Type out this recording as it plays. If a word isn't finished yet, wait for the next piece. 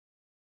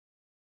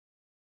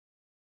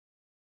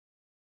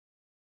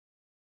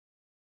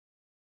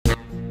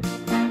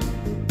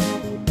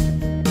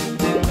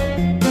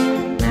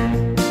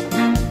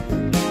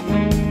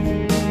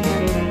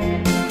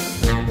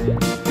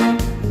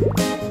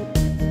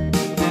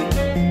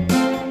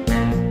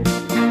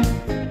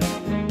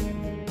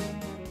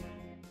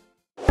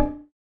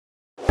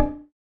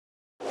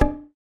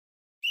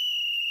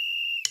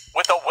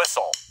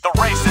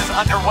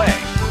underway.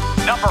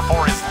 Number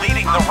 4 is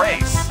leading the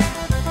race.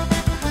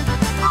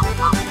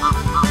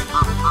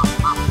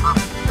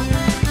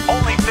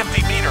 Only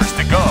 50 meters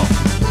to go.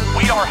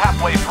 We are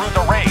halfway through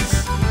the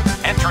race,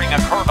 entering a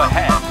curve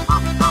ahead.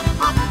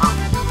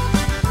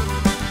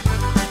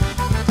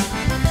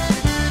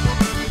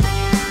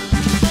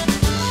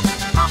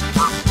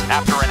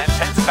 After an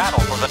intense battle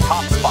for the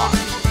top spot.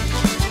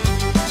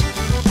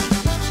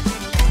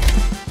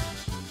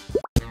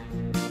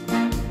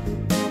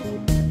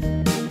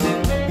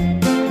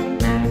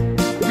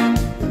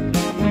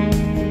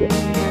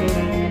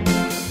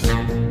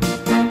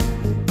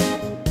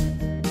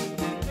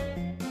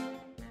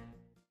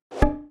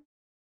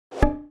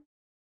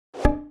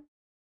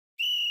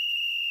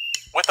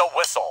 With a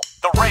whistle,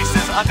 the race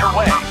is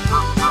underway.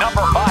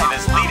 Number 5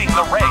 is leading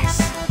the race.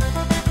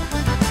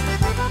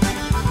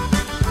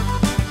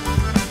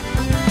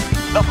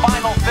 The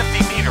final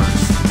 50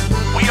 meters.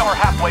 We are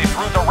halfway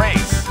through the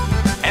race,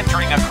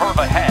 entering a curve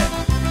ahead.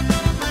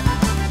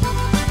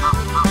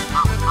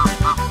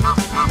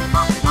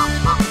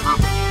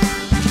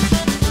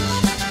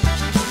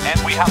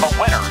 And we have a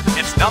winner.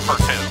 It's number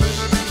 2.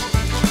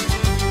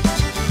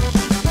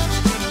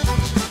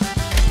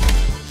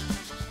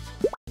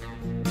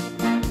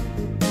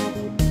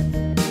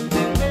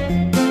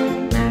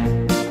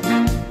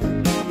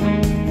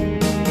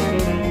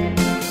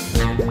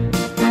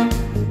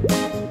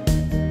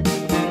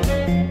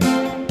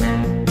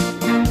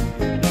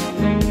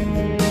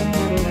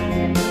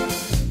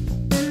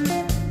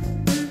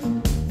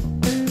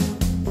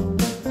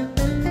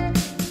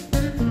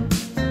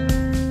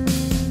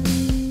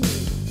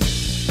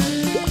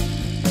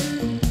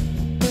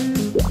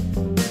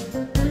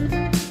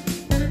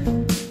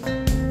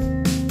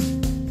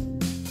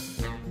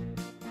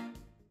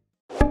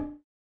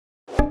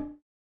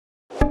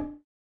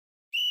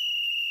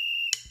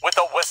 With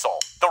a whistle,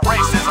 the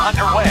race is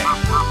underway.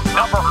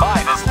 Number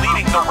 5 is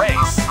leading the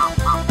race.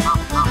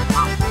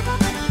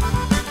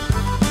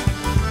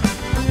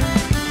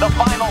 The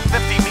final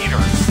 50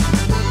 meters.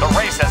 The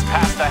race has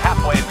passed the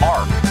halfway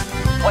mark.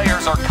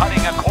 Players are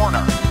cutting a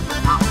corner.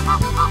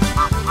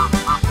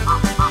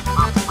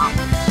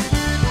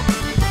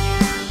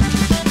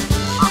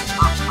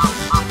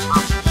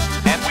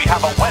 And we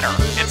have a winner.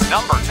 It's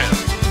number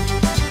 2.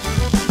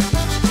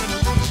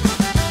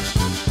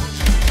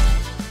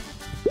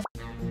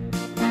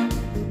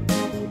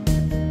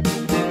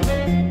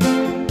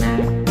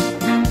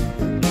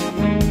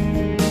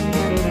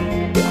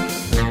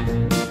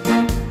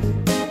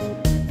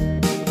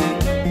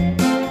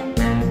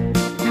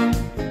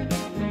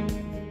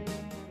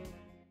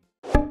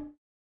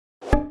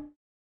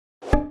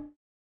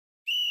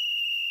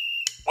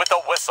 With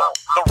a whistle,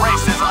 the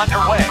race is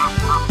underway.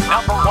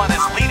 Number 1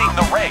 is leading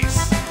the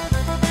race.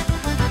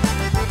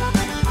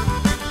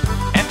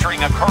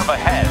 Entering a curve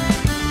ahead.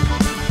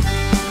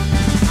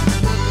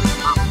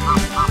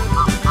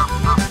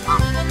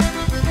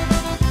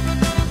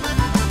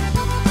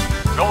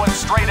 Going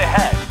straight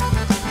ahead.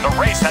 The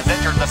race has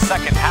entered the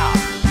second half.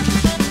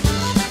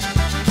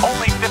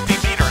 Only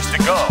 50 meters to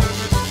go.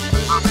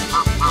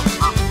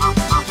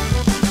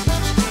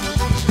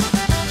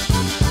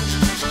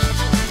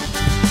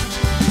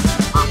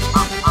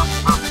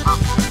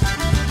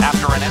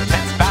 After an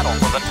intense battle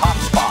for the top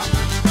spot,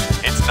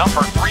 it's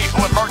number 3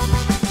 who emerged.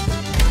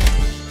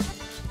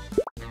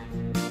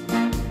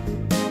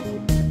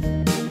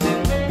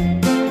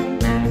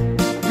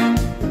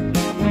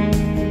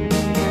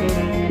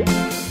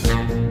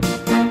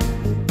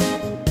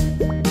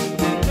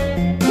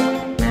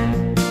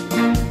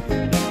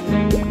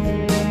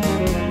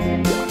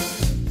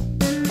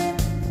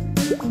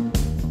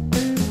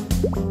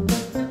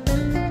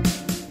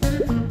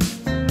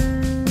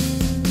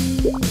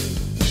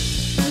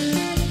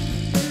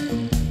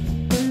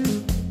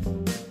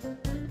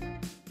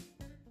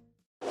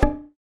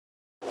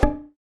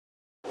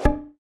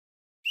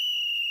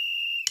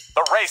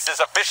 The race is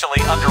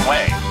officially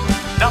underway.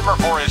 Number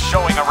 4 is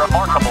showing a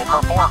remarkable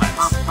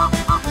performance.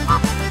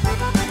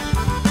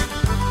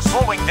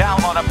 Slowing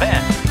down on a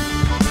bend.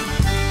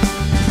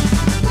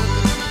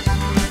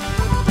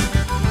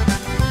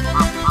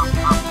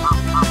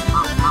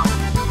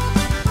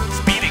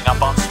 Speeding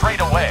up on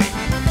straightaway.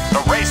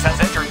 The race has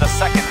entered the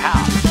second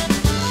half.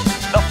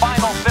 The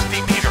final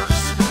 50 meters.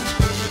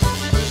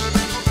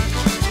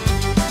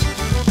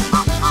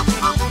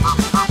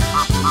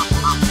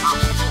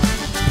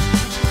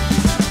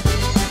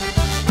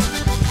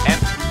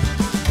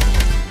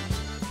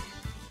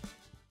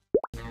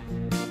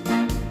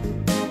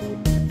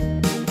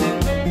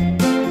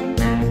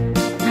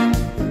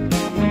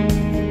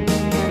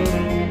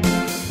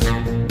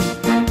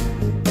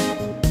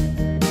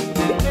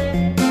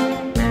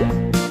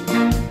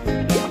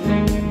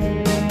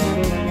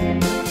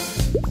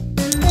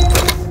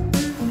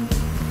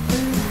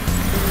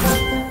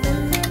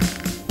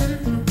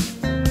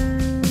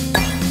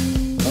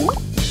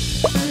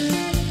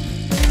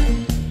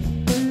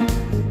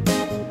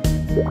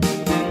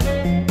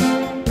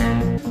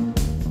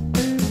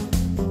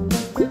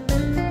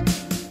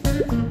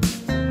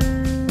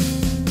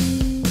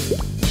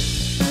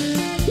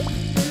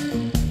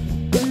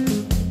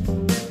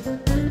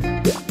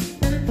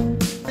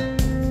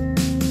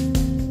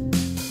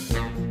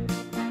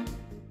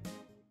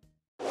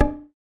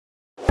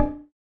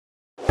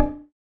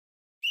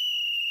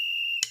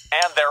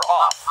 And they're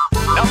off.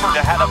 Numbered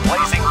to had a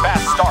blazing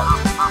fast start.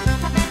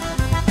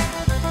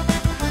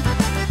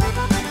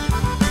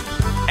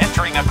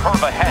 Entering a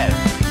curve ahead.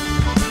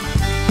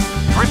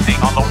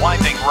 Drifting on the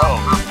winding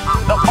road.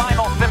 The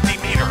final 50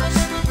 meters.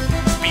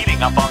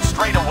 Speeding up on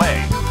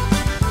straightaway.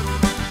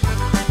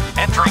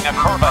 Entering a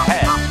curve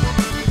ahead.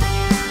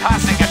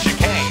 Passing a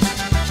chicane.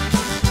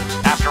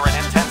 After an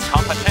intense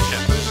competition,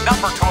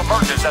 number 2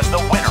 emerges as the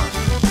winner.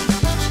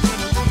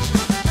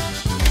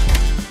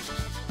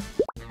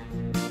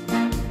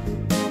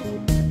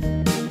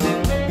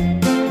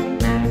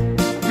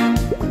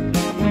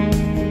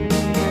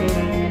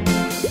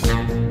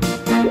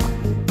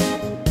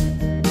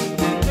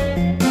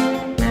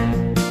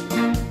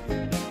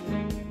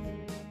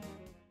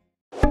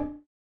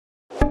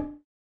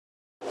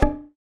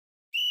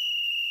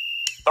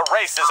 The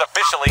race is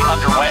officially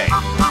underway.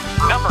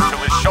 Number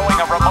 2 is showing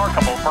a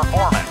remarkable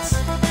performance.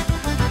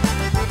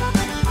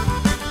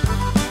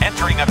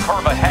 Entering a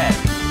curve ahead.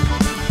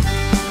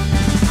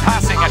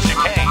 Passing a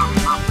chicane.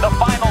 The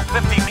final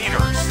 50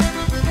 meters.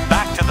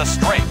 Back to the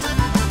straight.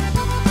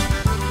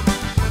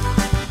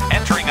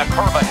 Entering a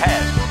curve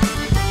ahead.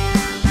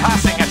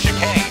 Passing a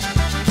chicane.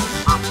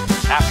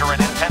 After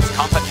an intense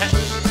competition.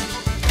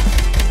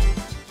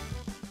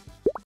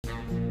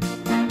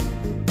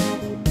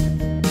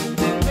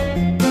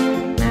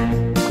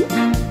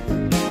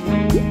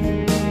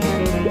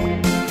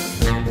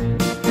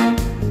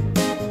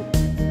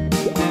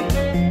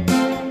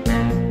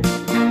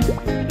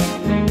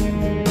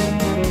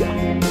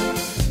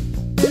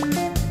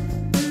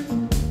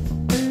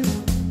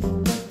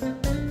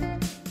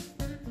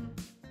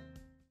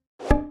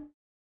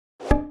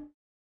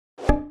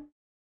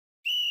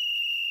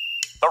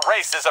 The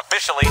race is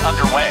officially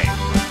underway.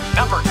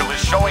 Number 2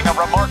 is showing a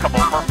remarkable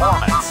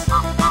performance.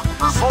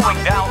 Slowing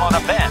down on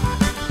a bend.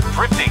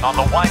 Drifting on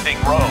the winding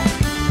road.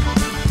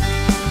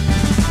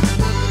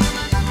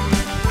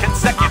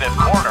 Consecutive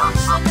corners.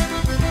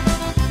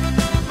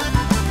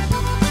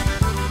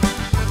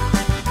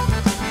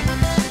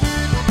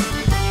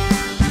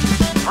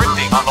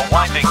 Drifting on the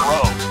winding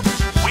road.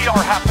 We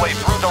are halfway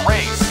through the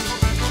race.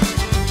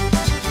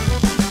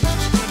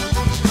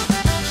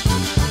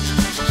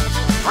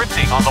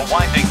 Drifting on the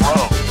winding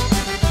road.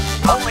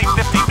 Only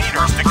 50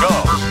 meters to go.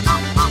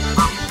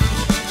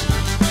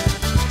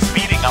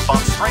 Speeding up on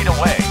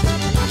straightaway.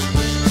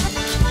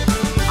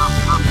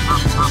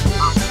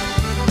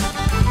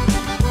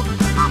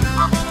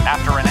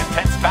 After an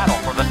intense battle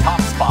for the top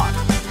spot,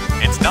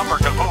 it's number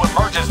 2 who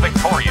emerges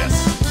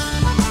victorious.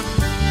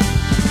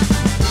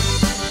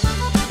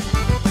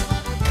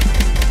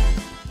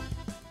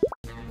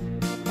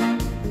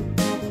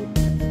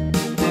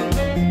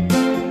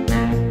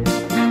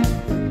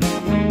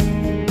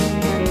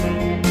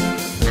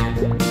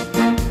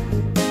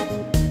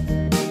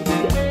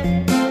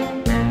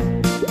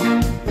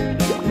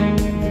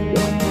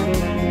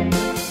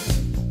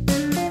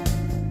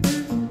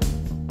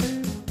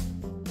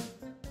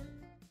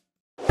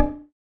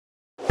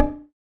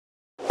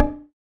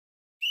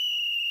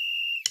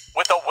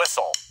 With a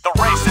whistle, the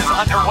race is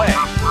underway.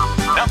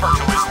 Number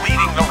 2 is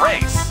leading the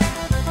race.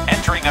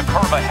 Entering a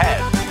curve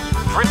ahead.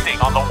 Drifting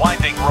on the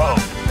winding road.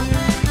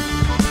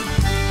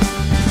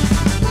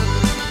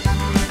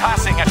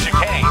 Passing a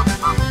chicane.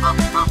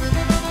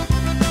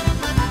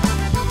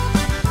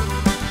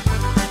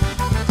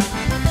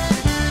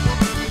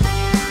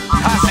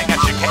 Passing a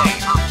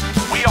chicane.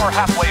 We are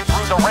halfway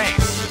through the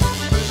race.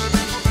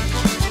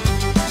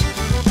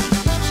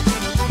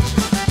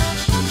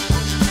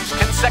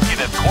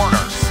 Consecutive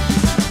corners.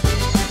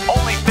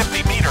 Only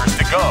 50 meters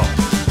to go.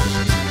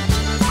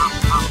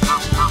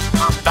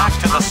 Back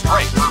to the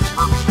straight.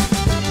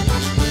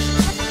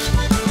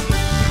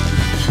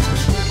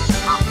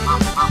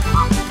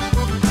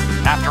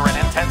 After an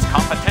intense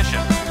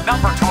competition,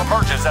 number 2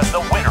 emerges as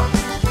the winner.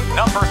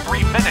 Number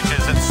 3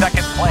 finishes in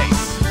second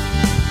place.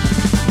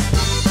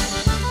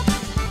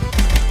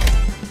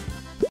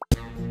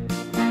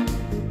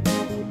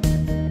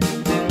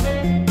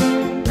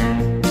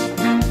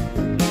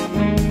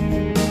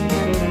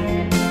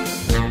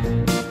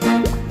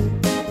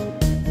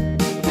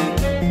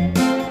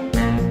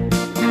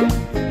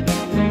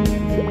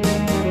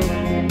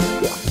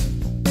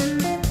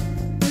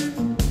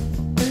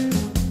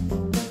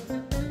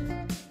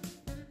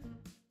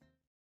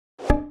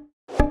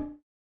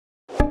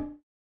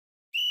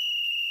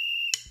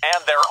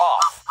 And they're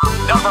off.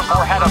 Number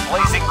 4 had a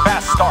blazing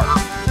fast start.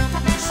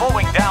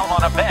 Slowing down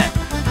on a bend.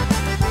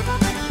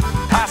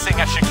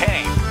 Passing a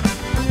chicane.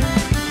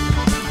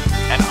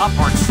 An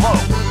upward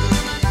slope.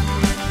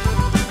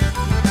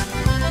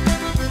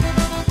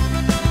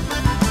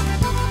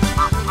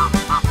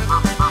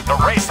 The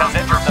race has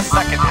entered the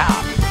second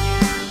half.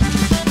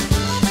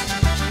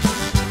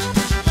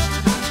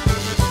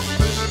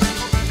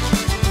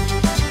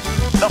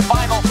 The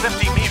final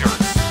 50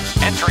 meters.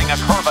 Entering a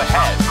curve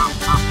ahead.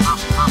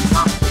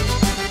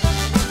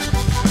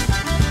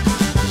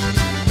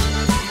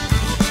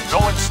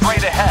 Going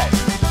straight ahead.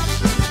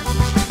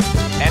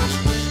 And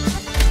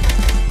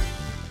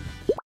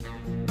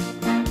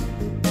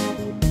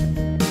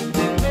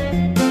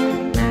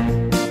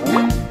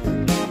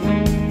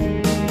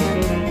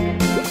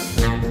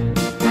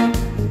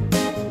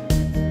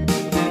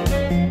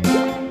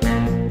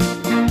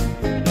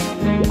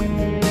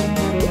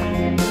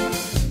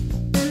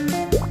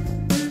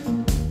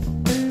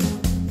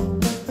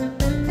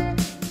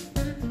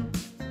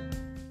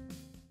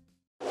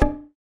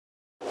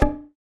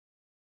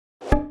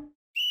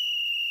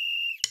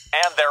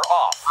And they're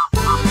off.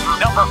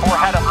 Number 4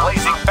 had a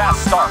blazing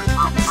fast start,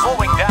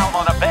 slowing down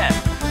on a bend.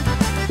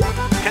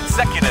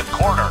 Consecutive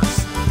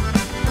corners,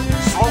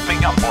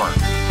 sloping upward.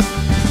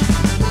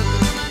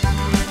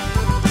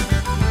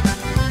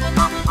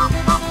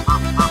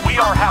 We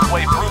are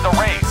halfway through the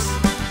race.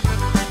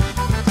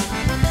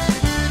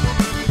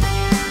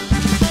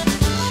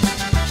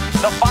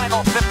 The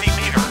final 50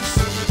 meters,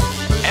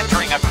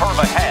 entering a curve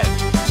ahead.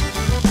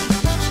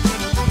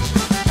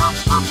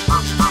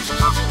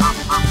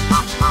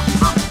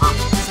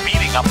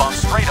 Speeding up on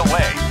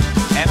straightaway,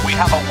 and we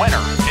have a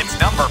winner. It's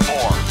number 4.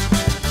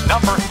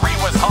 Number 3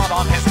 was hot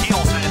on his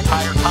heels the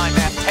entire time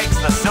and takes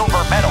the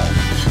silver medal,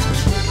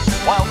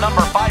 while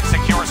number 5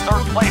 secures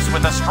 3rd place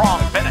with a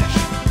strong finish.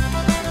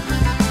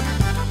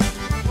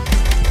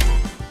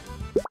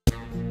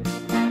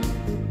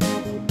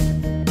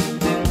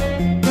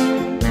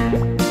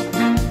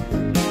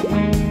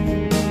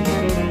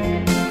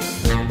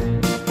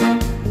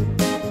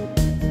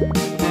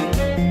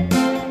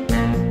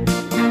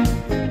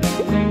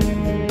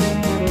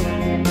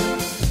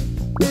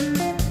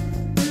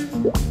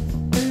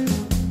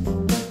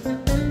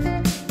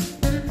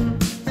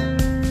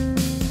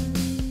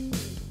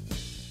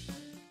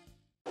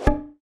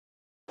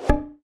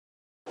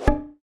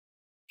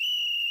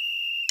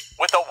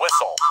 With a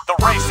whistle, the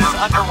race is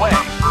underway.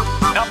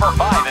 Number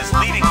 5 is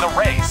leading the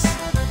race,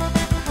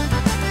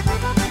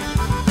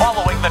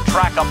 following the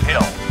track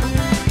uphill.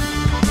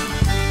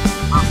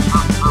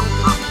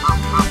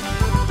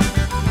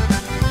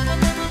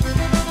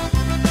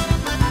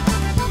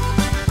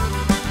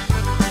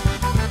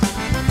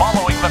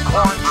 Following the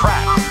corn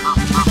track.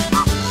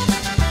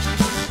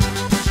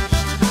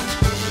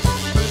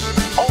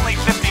 Only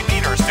 50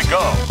 meters to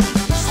go,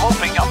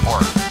 sloping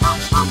upward.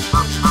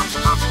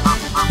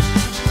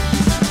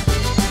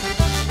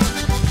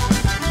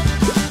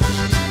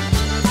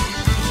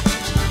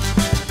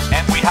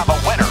 Have a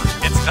winner.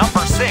 It's number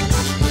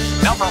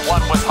 6. Number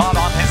 1 was hot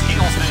on his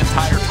heels the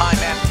entire time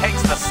and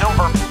takes the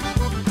silver.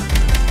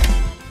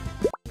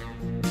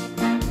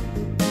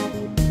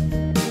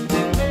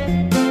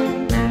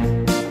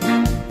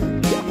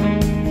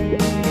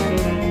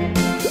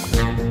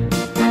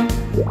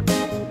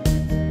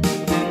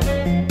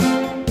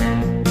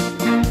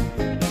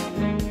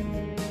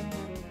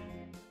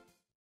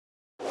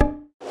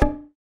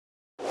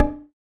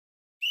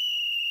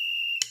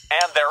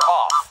 And they're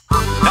off.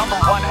 Number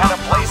 1 had a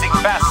blazing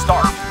fast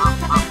start,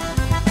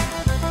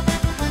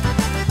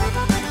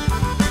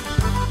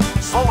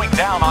 slowing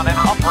down on an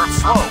upward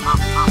slope.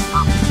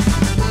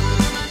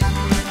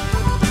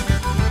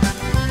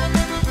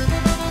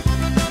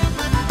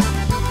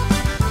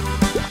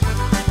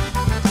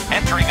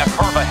 Entering a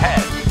curve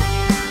ahead.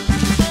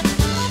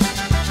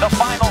 The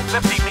final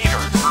 50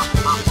 meters,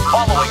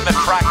 following the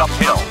track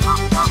uphill.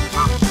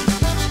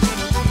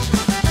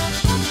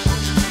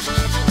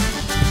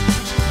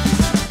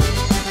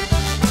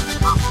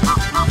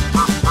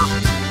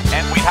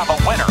 Have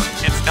a winner.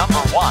 It's number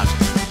 1.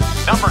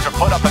 Number to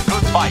put up a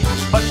good fight,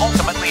 but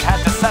ultimately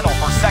had to settle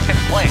for 2nd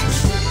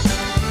place.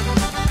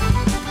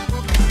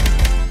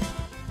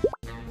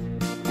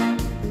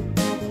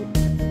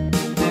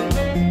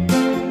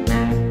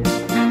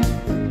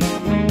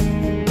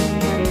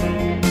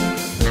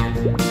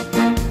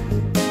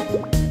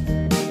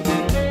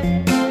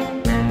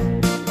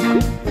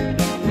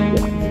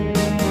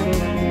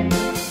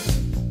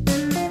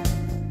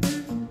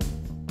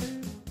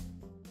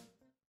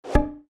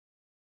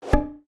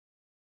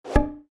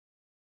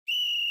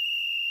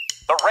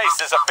 The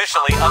race is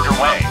officially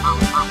underway.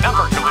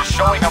 Number 2 is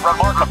showing a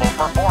remarkable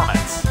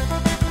performance,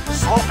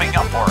 sloping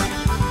upward.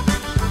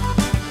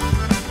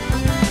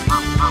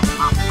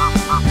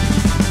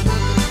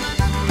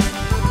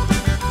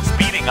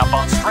 Speeding up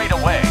on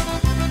straightaway.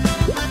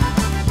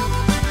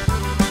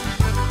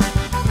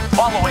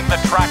 Following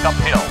the track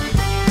uphill,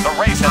 the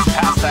race has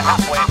passed the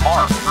halfway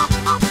mark.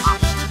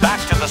 Back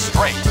to the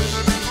straight.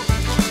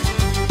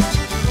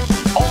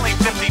 Only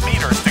 50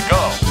 meters to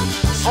go,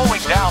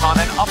 slowing down on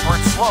an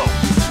upward slope.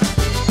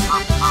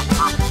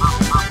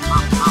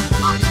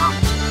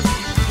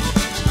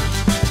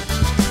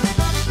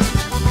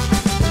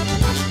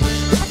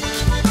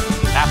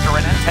 After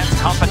an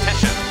intense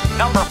competition,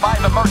 number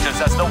 5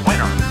 emerges as the winner.